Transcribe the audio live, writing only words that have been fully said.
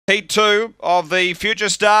Heat 2 of the Future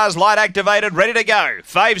Stars, light activated, ready to go.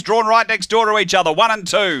 Faves drawn right next door to each other, 1 and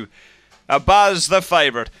 2. A Buzz the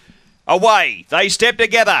favourite. Away, they step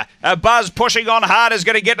together. A Buzz pushing on hard is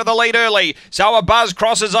going to get to the lead early. So A Buzz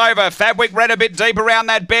crosses over. Fabwick ran a bit deep around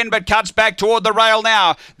that bend, but cuts back toward the rail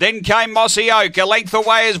now. Then came Mossy Oak. A length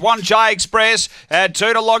away is One Chai Express. 2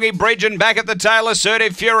 to Loggy Bridge, and back at the tail,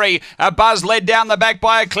 Assertive Fury. A Buzz led down the back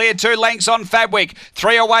by a clear 2 lengths on Fabwick.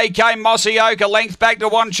 3 away came Mossy Oak. A length back to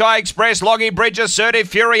One Chai Express. Loggy Bridge, Assertive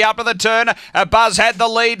Fury up to the turn. A Buzz had the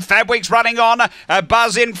lead. Fabwick's running on. A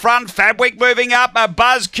Buzz in front. Fabwick moving up. A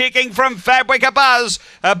Buzz kicking from Fabwick. A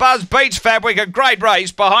Buzz beats Fabwick. A great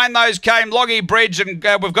race. Behind those came Loggy Bridge, and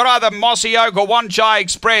we've got either Mossy Oak or One Chai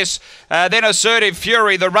Express. Then Assertive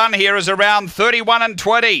Fury. The run here is around 31 and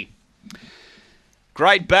 20.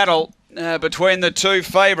 Great battle between the two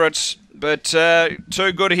favourites, but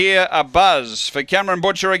too good here. A Buzz for Cameron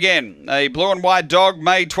Butcher again. A blue and white dog,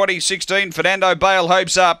 May 2016. Fernando Bale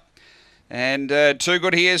hopes up, and too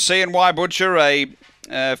good here. C&Y Butcher.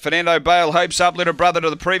 Fernando Bale hopes up, little brother to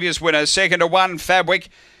the previous winner. 2nd to 1, Fabwick.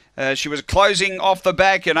 She was closing off the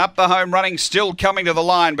back and up the home running, still coming to the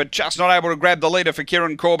line, but just not able to grab the leader for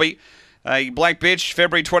Kieran Corby. A Black Bitch,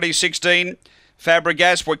 February 2016.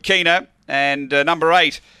 Fabregas, Wakina, and number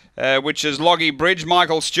 8, which is Loggy Bridge,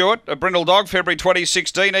 Michael Stewart. A Brindle Dog, February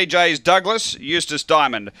 2016. EJ's Douglas, Eustace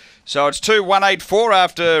Diamond. So it's 2-1-8-4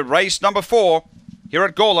 after race number 4 here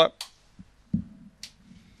at Gawler.